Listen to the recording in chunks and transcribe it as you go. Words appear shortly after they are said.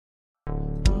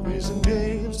movies and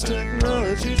games,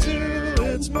 technology too.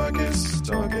 It's Marcus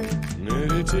talking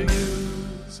nerdy to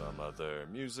you. Some other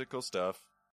musical stuff.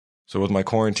 So with my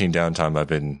quarantine downtime, I've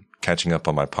been catching up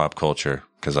on my pop culture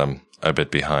because I'm a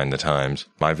bit behind the times.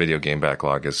 My video game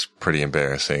backlog is pretty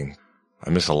embarrassing. I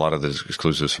miss a lot of the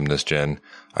exclusives from this gen.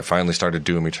 I finally started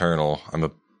Doom Eternal. I'm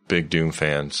a big Doom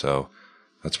fan, so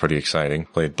that's pretty exciting.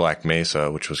 Played Black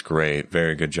Mesa, which was great.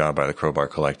 Very good job by the Crowbar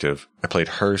Collective. I played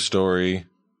Her Story,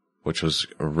 which was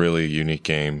a really unique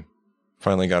game.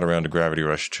 Finally got around to Gravity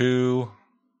Rush 2,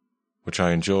 which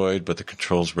I enjoyed, but the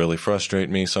controls really frustrate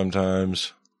me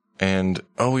sometimes. And,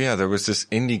 oh yeah, there was this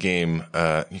indie game,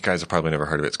 you guys have probably never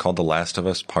heard of it. It's called The Last of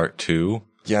Us Part 2.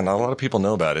 Yeah, not a lot of people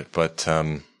know about it, but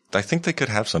I think they could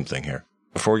have something here.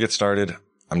 Before we get started,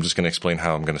 I'm just going to explain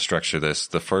how I'm going to structure this.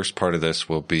 The first part of this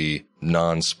will be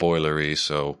non-spoilery,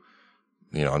 so,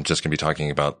 I'm just going to be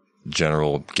talking about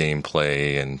general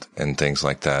gameplay and things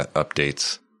like that,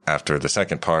 updates. After the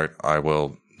second part, I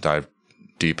will dive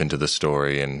deep into the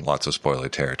story and lots of spoiler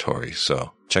territory,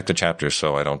 so check the chapters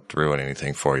so I don't ruin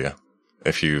anything for you.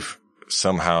 If you've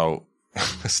somehow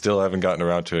still haven't gotten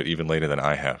around to it even later than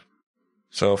I have.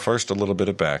 So first, a little bit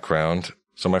of background.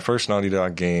 So my first Naughty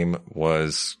Dog game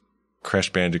was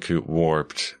Crash Bandicoot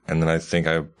Warped, and then I think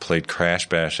I played Crash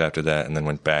Bash after that and then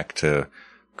went back to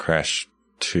Crash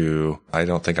 2. I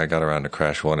don't think I got around to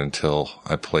Crash 1 until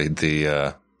I played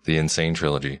the Insane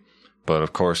Trilogy. But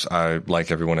of course, I, like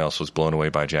everyone else, was blown away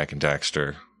by Jak and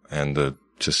Daxter and the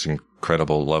just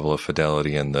incredible level of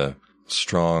fidelity and the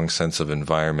strong sense of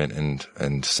environment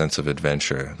and sense of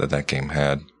adventure that game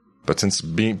had. But since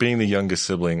being the youngest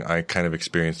sibling, I kind of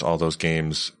experienced all those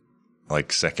games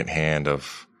like secondhand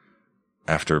of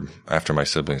after my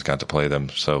siblings got to play them.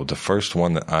 So the first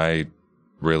one that I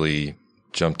really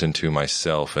jumped into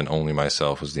myself and only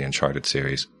myself was the Uncharted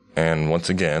series. And once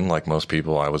again, like most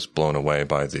people, I was blown away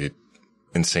by the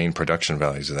insane production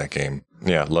values of that game.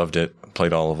 Yeah, loved it.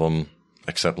 Played all of them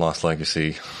except Lost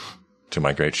Legacy. To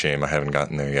my great shame, I haven't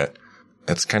gotten there yet.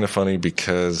 It's kind of funny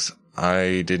because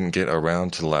I didn't get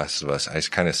around to The Last of Us. I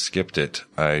just kind of skipped it.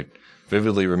 I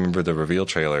vividly remember the reveal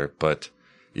trailer, but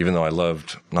even though I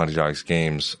loved Naughty Dog's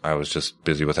games, I was just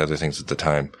busy with other things at the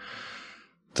time.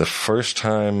 The first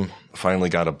time I finally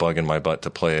got a bug in my butt to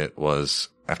play it was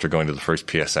after going to the first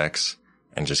PSX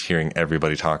and just hearing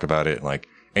everybody talk about it. Like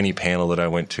any panel that I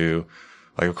went to,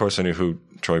 like of course I knew who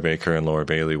Troy Baker and Laura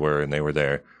Bailey were and they were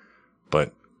there,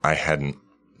 but I hadn't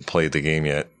played the game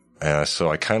yet. So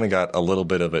I kind of got a little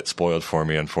bit of it spoiled for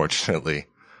me, unfortunately,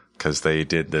 because they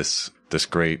did this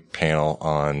great panel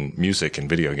on music and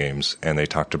video games, and they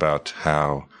talked about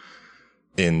how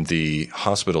in the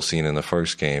hospital scene in the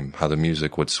first game, how the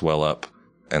music would swell up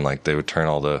and like they would turn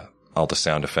all the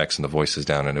sound effects and the voices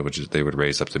down, and they would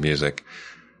raise up the music,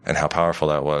 and how powerful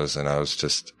that was. And I was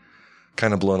just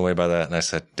kind of blown away by that. And I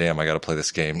said, damn, I got to play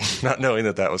this game, not knowing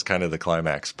that was kind of the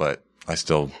climax, but I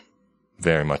still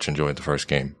very much enjoyed the first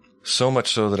game. So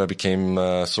much so that I became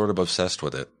sort of obsessed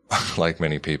with it. Like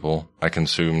many people, I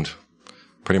consumed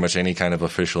pretty much any kind of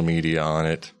official media on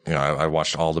it. I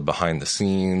watched all the behind the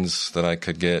scenes that I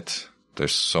could get.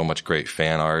 There's so much great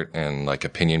fan art and like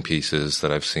opinion pieces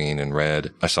that I've seen and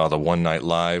read. I saw the One Night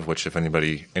Live, which if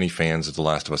any fans of The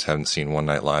Last of Us haven't seen One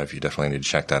Night Live, you definitely need to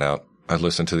check that out. I've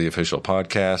listened to the official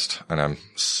podcast, and I'm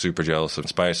super jealous of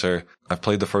Spicer. I've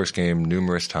played the first game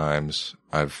numerous times.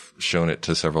 I've shown it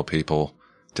to several people.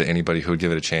 To anybody who would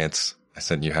give it a chance, I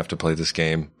said, you have to play this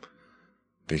game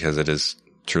because it is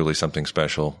truly something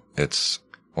special. It's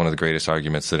one of the greatest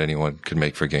arguments that anyone could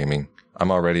make for gaming. I'm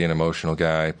already an emotional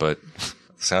guy, but the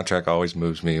soundtrack always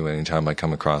moves me anytime I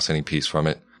come across any piece from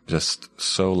it. Just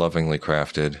so lovingly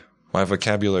crafted. My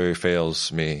vocabulary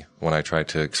fails me when I try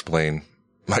to explain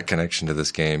my connection to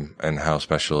this game and how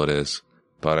special it is.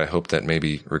 But I hope that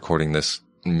maybe recording this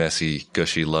messy,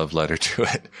 gushy love letter to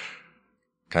it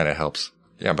kind of helps.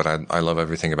 Yeah, but I love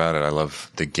everything about it. I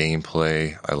love the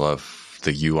gameplay. I love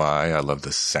the UI. I love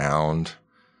the sound,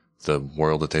 the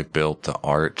world that they've built, the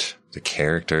art, the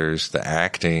characters, the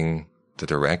acting, the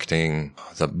directing.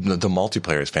 The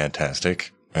multiplayer is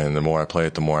fantastic. And the more I play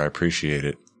it, the more I appreciate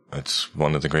it. It's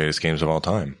one of the greatest games of all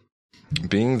time.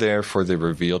 Being there for the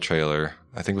reveal trailer,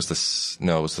 I think it was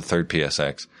the third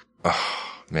PSX.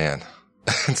 Oh, man.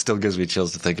 It still gives me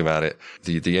chills to think about it.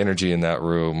 The energy in that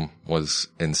room was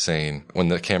insane. When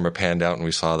the camera panned out and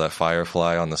we saw that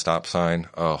firefly on the stop sign,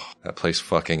 oh, that place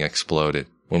fucking exploded.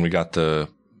 When we got the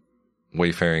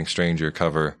Wayfaring Stranger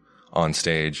cover on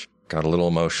stage, got a little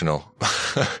emotional.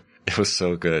 It was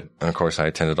so good. And of course I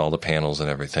attended all the panels and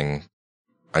everything.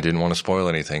 I didn't want to spoil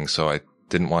anything, so I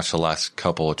didn't watch the last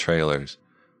couple of trailers.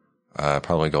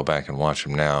 Probably go back and watch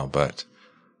them now, but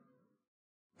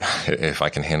if I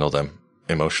can handle them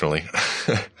emotionally.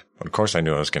 Of course, I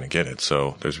knew I was going to get it,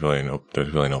 so there's really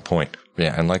no point.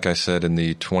 Yeah, and like I said in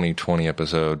the 2020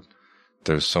 episode,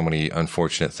 there's so many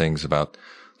unfortunate things about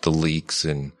the leaks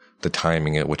and the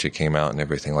timing at which it came out and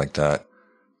everything like that.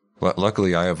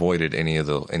 Luckily, I avoided any of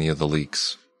the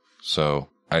leaks, so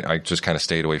I just kind of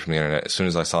stayed away from the internet. As soon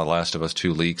as I saw Last of Us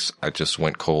 2 leaks, I just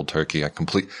went cold turkey. I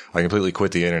completely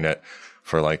quit the internet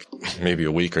for like maybe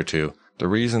a week or two. The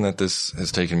reason that this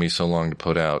has taken me so long to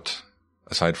put out,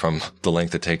 aside from the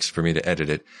length it takes for me to edit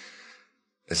it,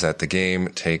 is that the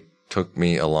game took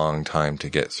me a long time to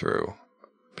get through,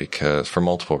 because for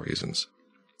multiple reasons.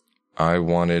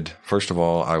 First of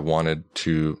all, I wanted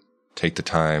to take the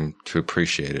time to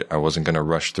appreciate it. I wasn't going to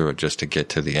rush through it just to get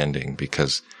to the ending,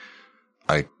 because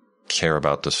I care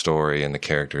about the story and the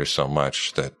characters so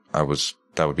much that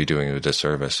would be doing it a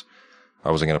disservice.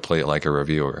 I wasn't going to play it like a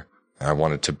reviewer. I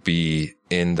wanted to be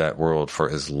in that world for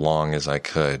as long as I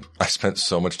could. I spent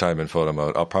so much time in photo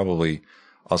mode.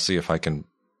 I'll see if I can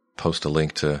post a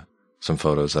link to some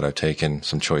photos that I've taken,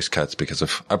 some choice cuts, because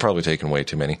I've probably taken way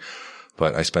too many.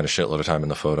 But I spent a shitload of time in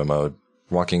the photo mode,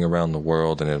 walking around the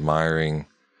world and admiring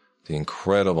the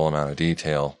incredible amount of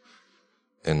detail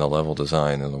in the level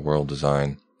design and the world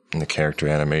design and the character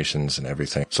animations and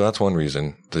everything. So that's one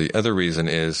reason. The other reason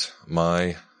is,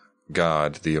 my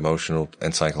God, the emotional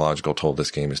and psychological toll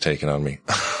this game has taken on me.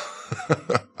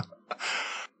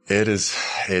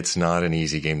 It's not an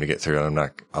easy game to get through.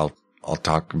 I'll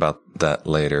talk about that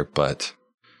later, but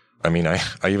I mean, I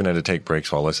even had to take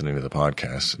breaks while listening to the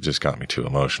podcast. It just got me too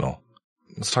emotional.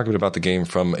 Let's talk a bit about the game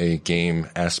from a game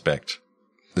aspect.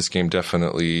 This game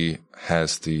definitely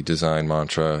has the design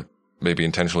mantra, maybe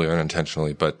intentionally or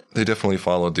unintentionally, but they definitely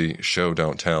followed the show,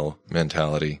 don't tell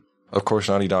mentality. Of course,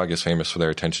 Naughty Dog is famous for their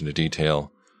attention to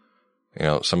detail. You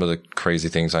know, some of the crazy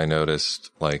things I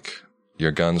noticed, like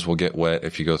your guns will get wet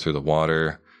if you go through the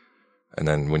water, and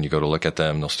then when you go to look at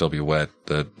them, they'll still be wet.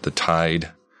 The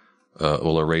tide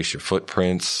will erase your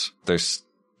footprints. There's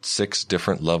 6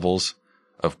 different levels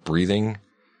of breathing,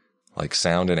 like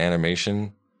sound and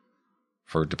animation,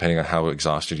 for depending on how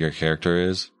exhausted your character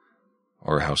is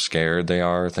or how scared they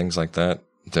are, things like that.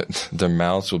 Their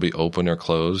mouths will be open or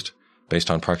closed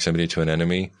based on proximity to an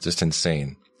enemy. Just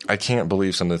insane. I can't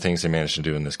believe some of the things they managed to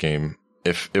do in this game.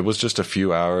 If it was just a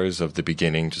few hours of the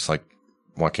beginning, just like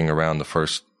walking around the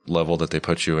first level that they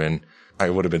put you in, I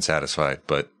would have been satisfied,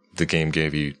 but the game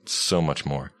gave you so much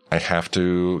more. I have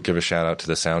to give a shout out to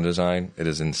the sound design. It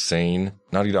is insane.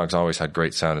 Naughty Dog's always had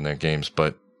great sound in their games,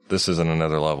 but this is on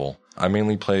another level. I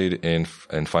mainly played in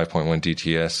 5.1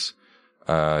 DTS.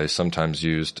 I sometimes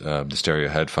used the stereo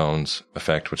headphones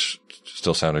effect, which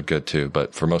still sounded good too,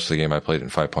 but for most of the game I played in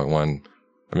 5.1.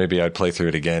 Maybe I'd play through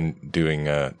it again doing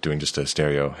just a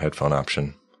stereo headphone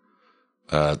option.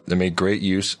 They made great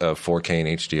use of 4K and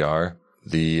HDR.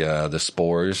 The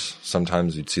spores,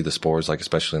 sometimes you'd see the spores, like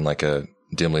especially in like a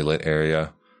dimly lit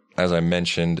area. As I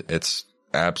mentioned, it's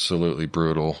absolutely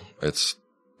brutal.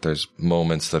 There's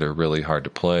moments that are really hard to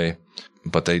play,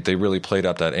 but they really played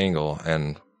up that angle.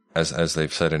 And as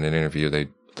they've said in an interview,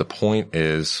 the point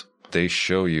is they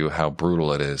show you how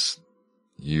brutal it is.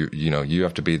 You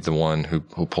have to be the one who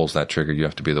pulls that trigger. You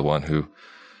have to be the one who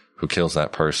kills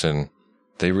that person.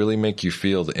 They really make you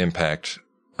feel the impact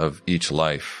of each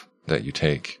life that you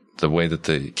take. The way that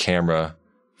the camera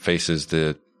faces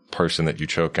the person that you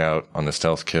choke out on the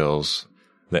stealth kills,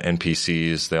 the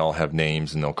NPCs, they all have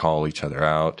names and they'll call each other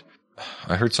out.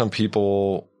 I heard some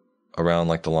people around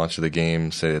like the launch of the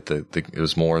game say that it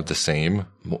was more of the same.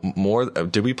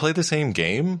 Did we play the same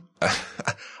game?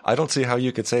 I don't see how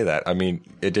you could say that. I mean,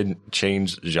 it didn't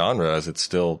change genres. It's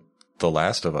still The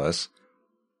Last of Us.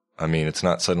 I mean, it's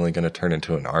not suddenly going to turn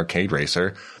into an arcade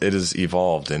racer. It has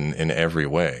evolved in every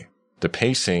way. The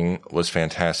pacing was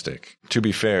fantastic. To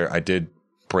be fair, I did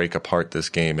break apart this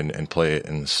game and play it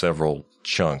in several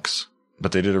chunks,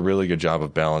 but they did a really good job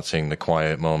of balancing the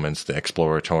quiet moments, the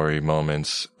exploratory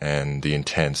moments, and the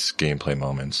intense gameplay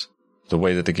moments. The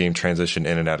way that the game transitioned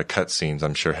in and out of cutscenes,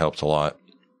 I'm sure helped a lot,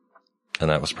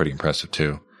 and that was pretty impressive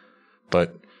too.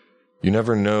 But you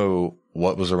never know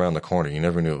what was around the corner. You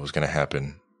never knew it was going to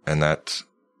happen. And that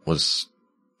was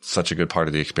such a good part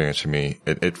of the experience for me.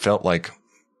 It felt like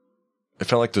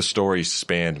the story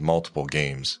spanned multiple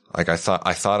games. Like I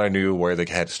thought I knew where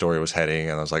the story was heading,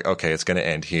 and I was like, okay, it's going to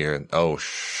end here. And, oh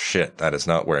shit, that is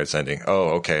not where it's ending. Oh,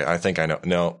 okay, I think I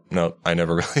know. No, I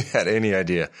never really had any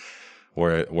idea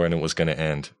when it was going to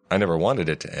end. I never wanted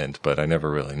it to end, but I never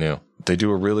really knew. They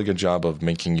do a really good job of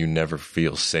making you never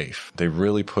feel safe. They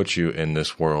really put you in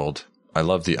this world. I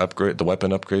love the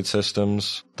weapon upgrade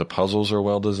systems. The puzzles are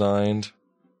well designed.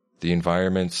 The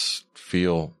environments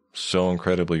feel so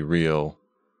incredibly real,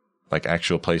 like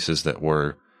actual places that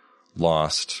were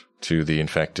lost to the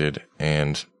infected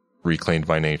and reclaimed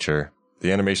by nature.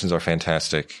 The animations are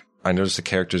fantastic. I noticed the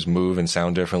characters move and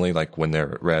sound differently, like when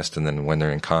they're at rest and then when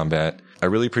they're in combat. I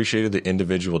really appreciated the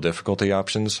individual difficulty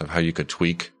options of how you could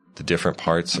tweak the different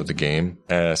parts of the game.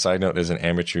 Side note, as an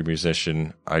amateur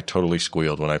musician, I totally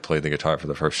squealed when I played the guitar for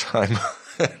the first time.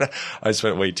 I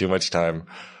spent way too much time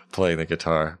playing the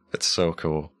guitar. It's so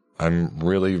cool. I'm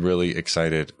really, really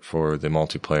excited for the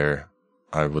multiplayer.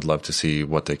 I would love to see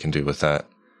what they can do with that.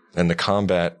 And the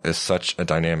combat is such a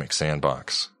dynamic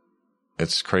sandbox.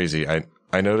 It's crazy.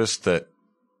 I noticed that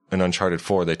in Uncharted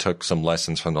 4, they took some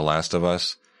lessons from The Last of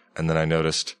Us. And then I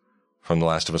noticed from The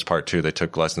Last of Us Part 2, they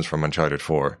took lessons from Uncharted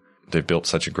 4. They built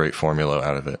such a great formula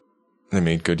out of it. They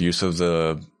made good use of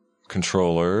the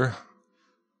controller,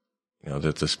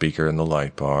 the speaker and the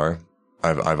light bar.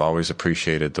 I've always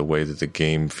appreciated the way that the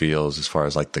game feels as far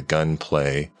as like the gun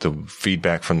play, the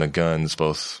feedback from the guns,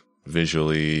 both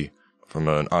visually from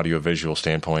an audio-visual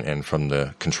standpoint and from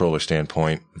the controller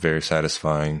standpoint, very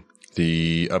satisfying.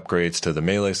 The upgrades to the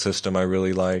melee system I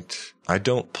really liked. I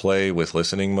don't play with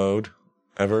listening mode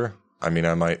ever. I mean,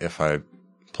 I might if I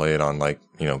play it on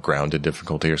grounded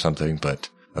difficulty or something, but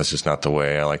that's just not the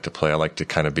way I like to play. I like to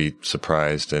kind of be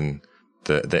surprised, and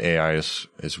the AI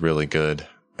is really good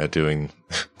at doing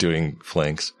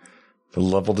flanks. The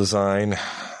level design,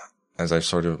 as I've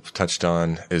sort of touched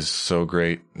on, is so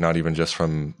great, not even just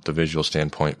from the visual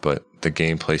standpoint, but the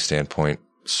gameplay standpoint.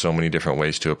 So many different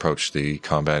ways to approach the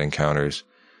combat encounters.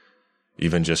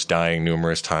 Even just dying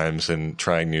numerous times and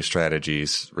trying new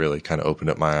strategies really kind of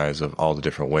opened up my eyes of all the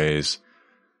different ways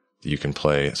that you can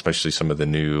play, especially some of the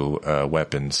new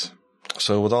weapons.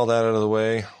 So with all that out of the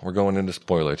way, we're going into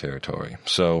spoiler territory.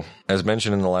 So, as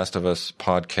mentioned in the Last of Us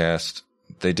podcast,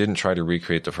 they didn't try to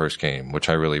recreate the first game, which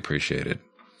I really appreciated.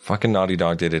 Fucking Naughty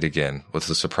Dog did it again with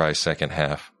the surprise second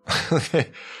half.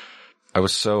 I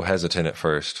was so hesitant at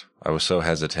first. I was so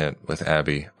hesitant with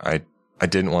Abby. I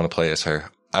didn't want to play as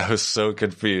her. I was so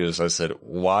confused. I said,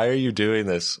 why are you doing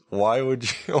this? Why would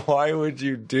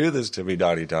you do this to me,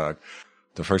 Naughty Dog?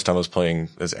 The first time I was playing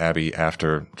as Abby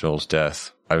after Joel's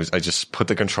death, I just put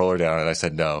the controller down and I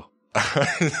said no.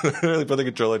 I literally put the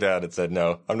controller down and said,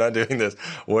 no, I'm not doing this.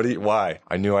 Why?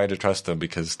 I knew I had to trust them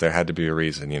because there had to be a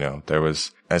reason, There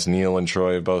was, as Neil and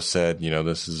Troy both said,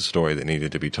 this is a story that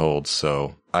needed to be told.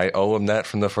 So I owe them that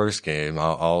from the first game.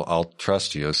 I'll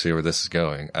trust you. I'll see where this is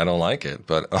going. I don't like it,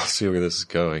 but I'll see where this is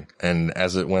going. And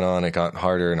as it went on, it got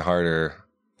harder and harder.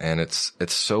 And it's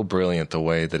so brilliant the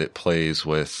way that it plays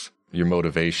with your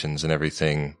motivations and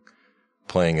everything,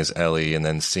 playing as Ellie and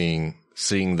then seeing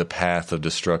the path of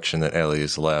destruction that Ellie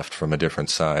has left from a different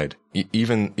side.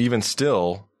 Even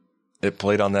still, it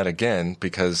played on that again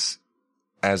because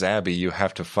as Abby, you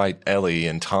have to fight Ellie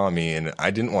and Tommy, and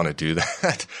I didn't want to do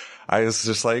that. I was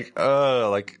just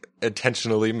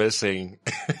intentionally missing.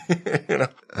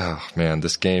 Oh man,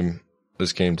 this game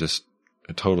just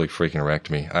totally freaking wrecked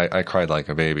me. I cried like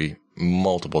a baby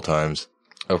multiple times.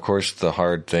 Of course, the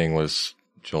hard thing was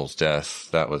Joel's death.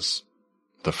 That was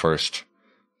the first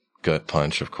gut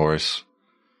punch, of course.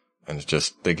 And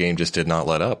the game just did not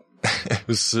let up. It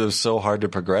was so hard to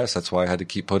progress. That's why I had to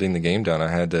keep putting the game down. I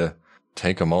had to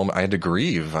take a moment. I had to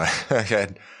grieve. I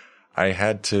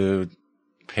had to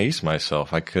pace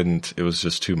myself. I couldn't, it was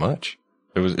just too much.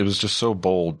 It was just so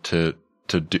bold to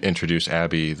introduce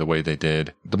Abby the way they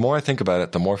did. The more I think about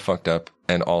it, the more fucked up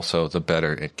and also the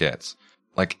better it gets.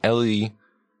 Like Ellie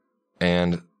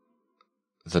and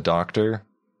the doctor,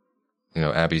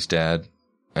 Abby's dad,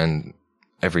 and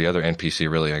every other NPC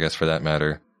really, I guess for that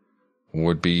matter,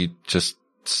 would be just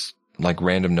like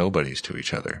random nobodies to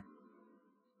each other.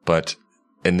 But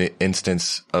in the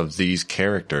instance of these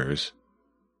characters,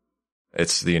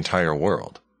 it's the entire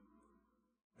world.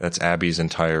 That's Abby's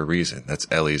entire reason. That's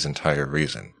Ellie's entire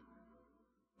reason.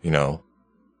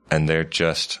 And they're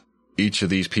just, each of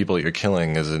these people that you're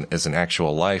killing is an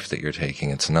actual life that you're taking.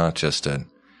 It's not just an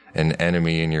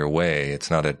enemy in your way. It's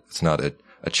not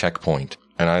a checkpoint.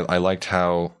 And I liked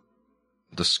how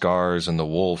the scars and the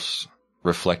wolves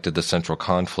reflected the central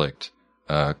conflict,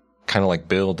 kind of like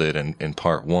Bill did in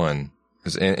part 1.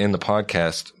 Because in the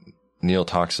podcast, Neil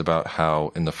talks about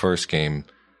how in the first game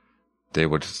they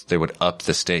would up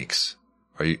the stakes,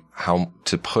 right? How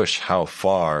to push how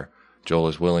far Joel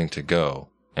is willing to go,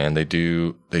 and they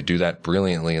do that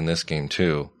brilliantly in this game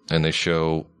too. And they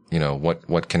show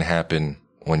what can happen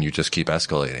when you just keep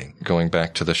escalating. Going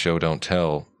back to the show don't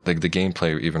tell, the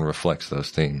gameplay even reflects those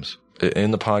themes.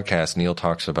 In the podcast, Neil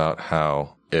talks about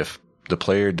how if the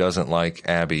player doesn't like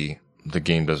Abby, the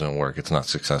game doesn't work. It's not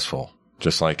successful.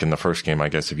 Just like in the first game, I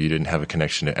guess if you didn't have a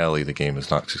connection to Ellie, the game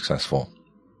is not successful.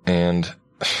 And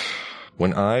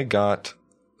when I got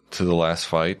to the last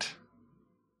fight,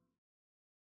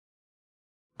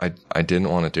 I didn't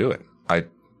want to do it.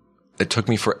 It took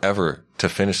me forever to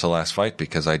finish the last fight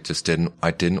because I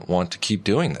didn't want to keep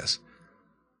doing this.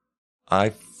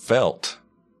 I felt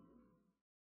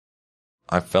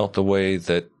the way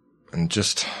that, and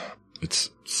just,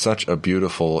 it's such a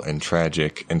beautiful and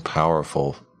tragic and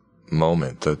powerful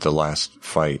moment, that the last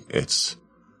fight, it's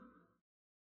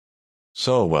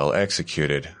so well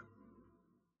executed.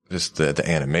 Just the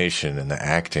animation and the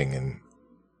acting and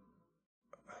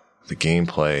the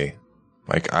gameplay.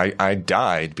 Like, I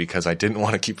died because I didn't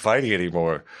want to keep fighting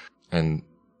anymore. And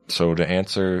so to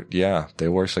answer, yeah, they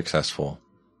were successful.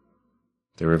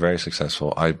 They were very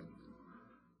successful. I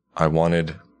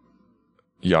wanted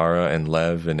Yara and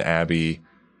Lev and Abby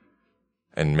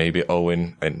and maybe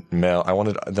Owen and Mel. I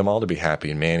wanted them all to be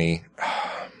happy. And Manny,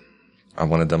 I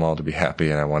wanted them all to be happy.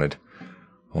 And I wanted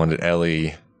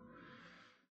Ellie.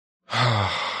 I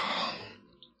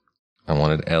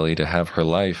wanted Ellie to have her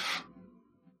life.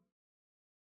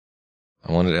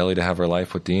 I wanted Ellie to have her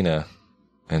life with Dina,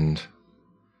 and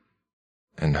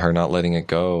her not letting it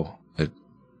go. It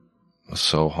was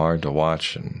so hard to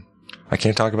watch, and I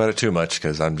can't talk about it too much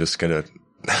because I'm just gonna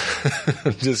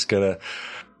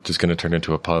turn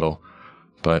into a puddle.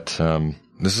 But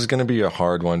this is gonna be a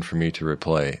hard one for me to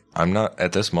replay.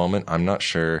 At this moment, I'm not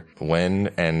sure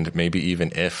when and maybe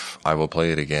even if I will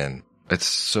play it again. It's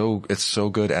so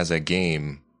good as a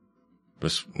game.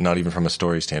 Just not even from a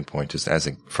story standpoint, just as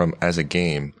a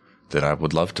game, that I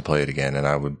would love to play it again. And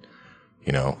I would,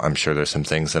 I'm sure there's some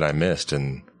things that I missed,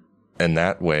 and in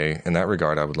that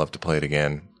regard, I would love to play it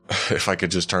again. If I could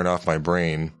just turn off my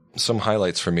brain. Some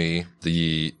highlights for me,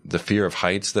 the fear of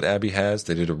heights that Abby has,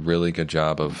 they did a really good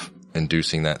job of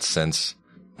inducing that sense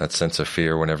of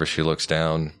fear whenever she looks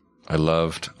down. I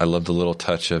loved the little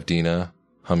touch of Dina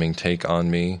humming Take On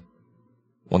Me.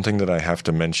 One thing that I have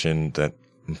to mention that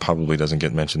probably doesn't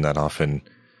get mentioned that often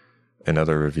in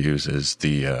other reviews is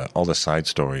all the side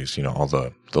stories, all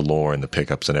the lore and the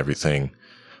pickups and everything.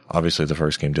 Obviously the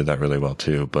first game did that really well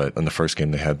too, but in the first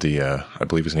game they had I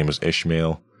believe his name was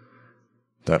Ishmael,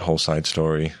 that whole side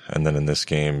story. And then in this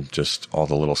game, just all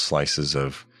the little slices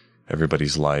of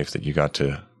everybody's life that you got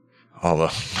to, all the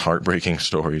heartbreaking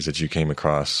stories that you came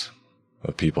across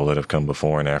of people that have come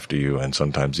before and after you, and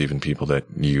sometimes even people that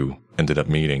you ended up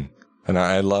meeting. And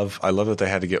I love that they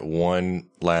had to get one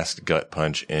last gut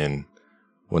punch in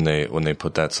when they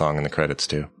put that song in the credits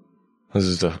too. This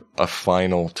is a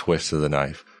final twist of the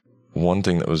knife. One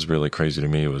thing that was really crazy to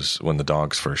me was when the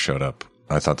dogs first showed up.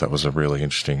 I thought that was a really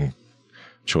interesting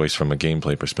choice from a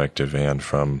gameplay perspective, and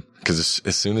because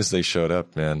as soon as they showed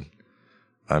up, man,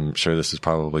 I'm sure this is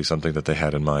probably something that they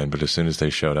had in mind, but as soon as they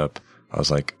showed up, I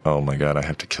was like, oh my God, I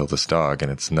have to kill this dog,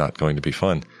 and it's not going to be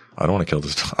fun. I don't want to kill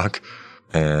this dog.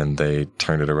 And they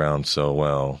turned it around so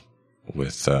well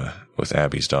with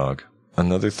Abby's dog.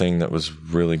 Another thing that was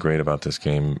really great about this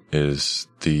game is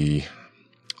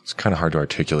it's kind of hard to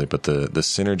articulate, but the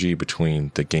synergy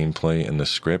between the gameplay and the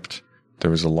script.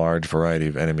 There was a large variety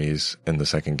of enemies in the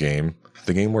second game.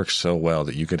 The game works so well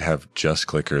that you could have just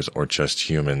clickers or just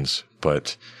humans,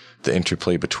 but the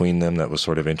interplay between them that was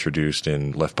sort of introduced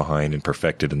and Left Behind and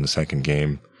perfected in the second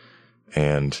game.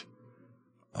 And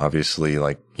obviously,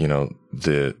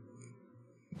 the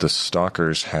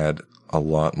stalkers had a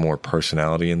lot more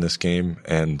personality in this game,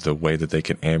 and the way that they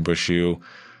can ambush you.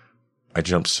 I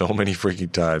jumped so many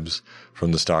freaking times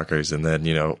from the stalkers, and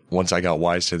then, once I got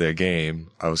wise to their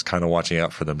game, I was kind of watching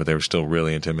out for them, but they were still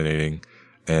really intimidating,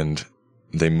 and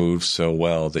they moved so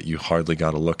well that you hardly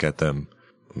got a look at them.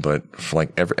 But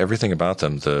everything about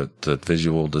them, the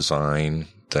visual design,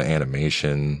 the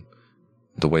animation,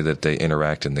 the way that they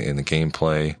interact in the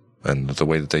gameplay, and the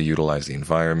way that they utilize the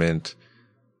environment,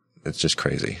 it's just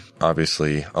crazy.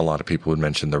 Obviously, a lot of people would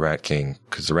mention the Rat King,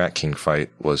 because the Rat King fight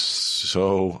was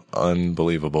so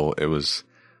unbelievable. It was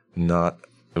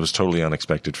totally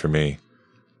unexpected for me.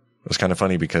 It was kind of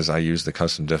funny because I used the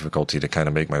custom difficulty to kind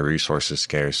of make my resources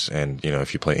scarce. And,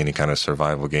 if you play any kind of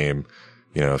survival game,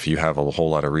 if you have a whole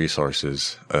lot of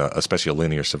resources, especially a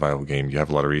linear survival game, you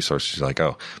have a lot of resources. You're like,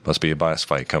 oh, must be a boss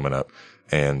fight coming up.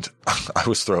 And I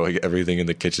was throwing everything in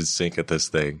the kitchen sink at this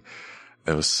thing.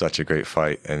 It was such a great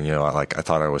fight. And, I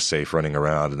thought I was safe running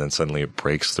around, and then suddenly it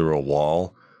breaks through a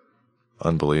wall.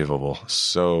 Unbelievable.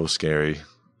 So scary.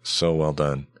 So well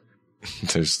done.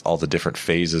 There's all the different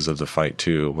phases of the fight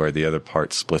too, where the other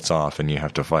part splits off and you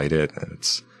have to fight it.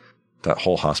 And that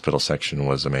whole hospital section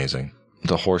was amazing.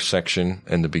 The horse section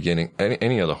in the beginning,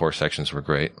 any of the horse sections were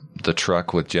great. The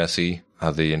truck with Jesse,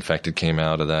 how the infected came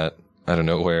out of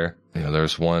nowhere.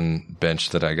 There's one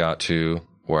bench that I got to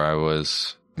where I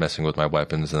was messing with my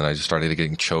weapons and then I just started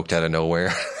getting choked out of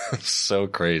nowhere. So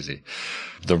crazy.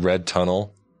 The red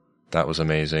tunnel, that was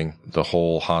amazing. The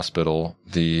whole hospital,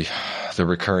 the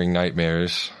recurring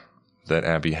nightmares that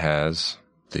Abby has,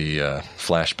 the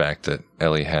flashback that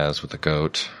Ellie has with the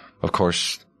goat. Of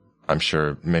course, I'm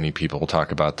sure many people will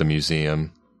talk about the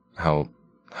museum, how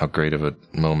great of a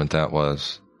moment that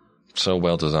was. So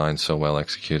well designed, so well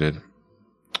executed.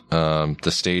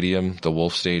 The stadium, the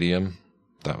Wolf Stadium,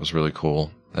 that was really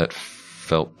cool. That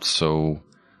felt so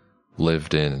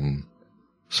lived in,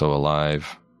 so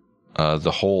alive.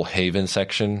 The whole Haven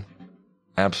section,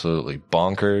 absolutely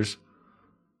bonkers.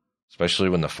 Especially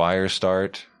when the fires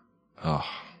start. Oh,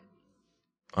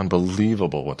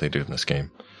 unbelievable what they do in this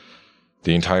game.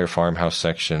 The entire farmhouse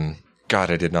section.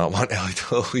 God, I did not want Ellie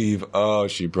to leave. Oh,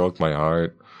 she broke my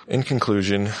heart. In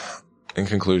conclusion,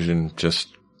 just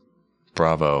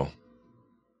bravo.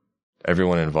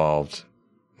 Everyone involved.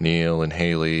 Neil and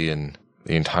Haley and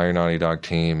the entire Naughty Dog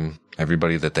team.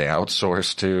 Everybody that they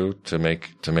outsourced to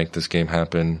make this game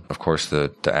happen. Of course,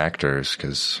 the actors,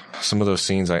 because some of those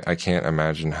scenes, I can't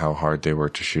imagine how hard they were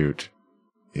to shoot,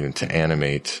 even to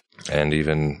animate, and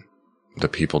even the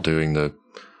people doing the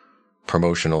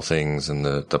promotional things and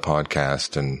the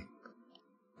podcast.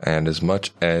 And as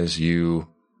much as you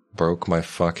broke my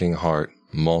fucking heart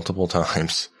multiple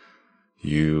times,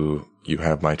 you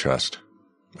have my trust.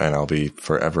 And I'll be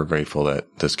forever grateful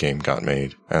that this game got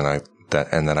made and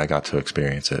that I got to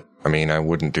experience it. I mean, I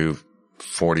wouldn't do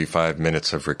 45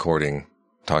 minutes of recording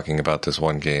talking about this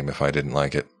one game if I didn't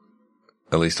like it.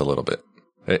 At least a little bit.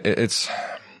 It's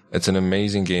an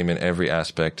amazing game in every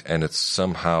aspect, and it's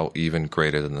somehow even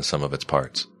greater than the sum of its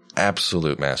parts.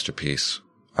 Absolute masterpiece.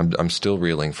 I'm still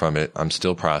reeling from it. I'm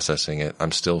still processing it.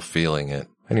 I'm still feeling it.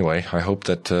 Anyway, I hope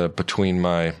that between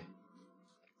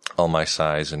all my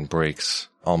sighs and breaks,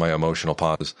 all my emotional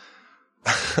pauses,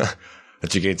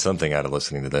 that you gained something out of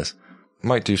listening to this.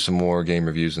 Might do some more game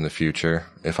reviews in the future,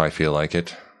 if I feel like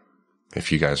it,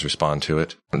 if you guys respond to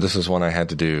it. This is one I had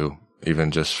to do,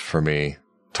 even just for me,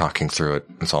 talking through it.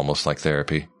 It's almost like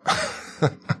therapy.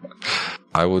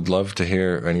 I would love to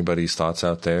hear anybody's thoughts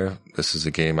out there. This is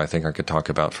a game I think I could talk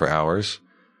about for hours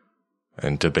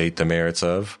and debate the merits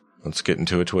of. Let's get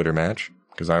into a Twitter match,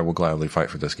 because I will gladly fight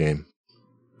for this game.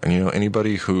 And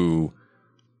anybody who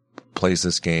plays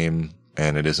this game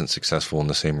and it isn't successful in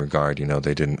the same regard,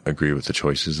 they didn't agree with the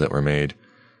choices that were made,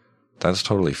 that's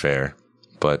totally fair.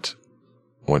 But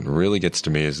what really gets to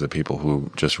me is the people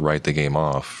who just write the game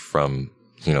off from,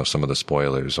 some of the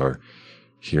spoilers, or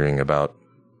hearing about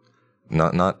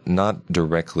not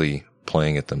directly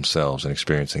playing it themselves and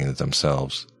experiencing it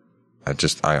themselves.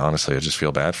 I honestly just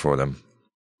feel bad for them.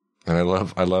 And I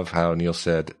love how Neil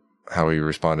said, how he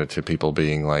responded to people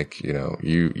being like,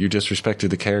 you disrespected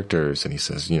the characters. And he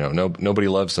says, nobody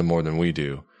loves them more than we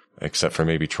do, except for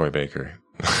maybe Troy Baker.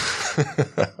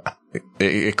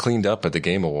 It cleaned up at the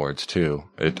Game Awards too.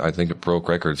 I think it broke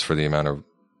records for the amount of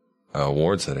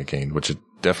awards that it gained, which it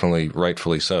definitely,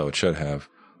 rightfully so, it should have.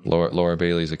 Laura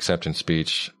Bailey's acceptance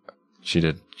speech, she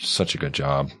did such a good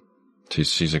job.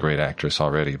 She's a great actress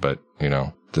already, but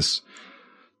this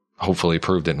hopefully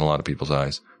proved it in a lot of people's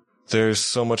eyes. There's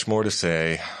so much more to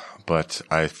say, but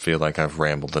I feel like I've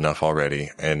rambled enough already,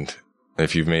 and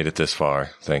if you've made it this far,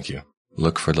 thank you.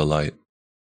 Look for the light.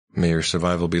 May your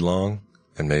survival be long,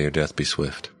 and may your death be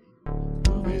swift.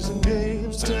 Movies and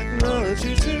games,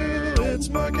 technology too, it's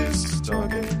Marcus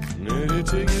talking nerdy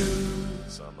to you.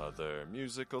 Some other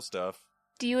musical stuff.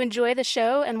 Do you enjoy the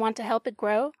show and want to help it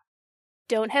grow?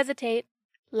 Don't hesitate.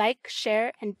 Like,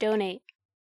 share, and donate.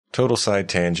 Total side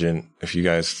tangent. If you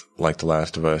guys like The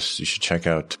Last of Us, you should check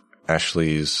out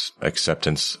Ashley's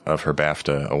acceptance of her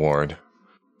BAFTA award.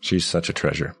 She's such a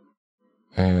treasure.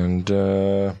 And,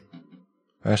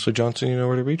 Ashley Johnson, you know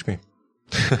where to reach me.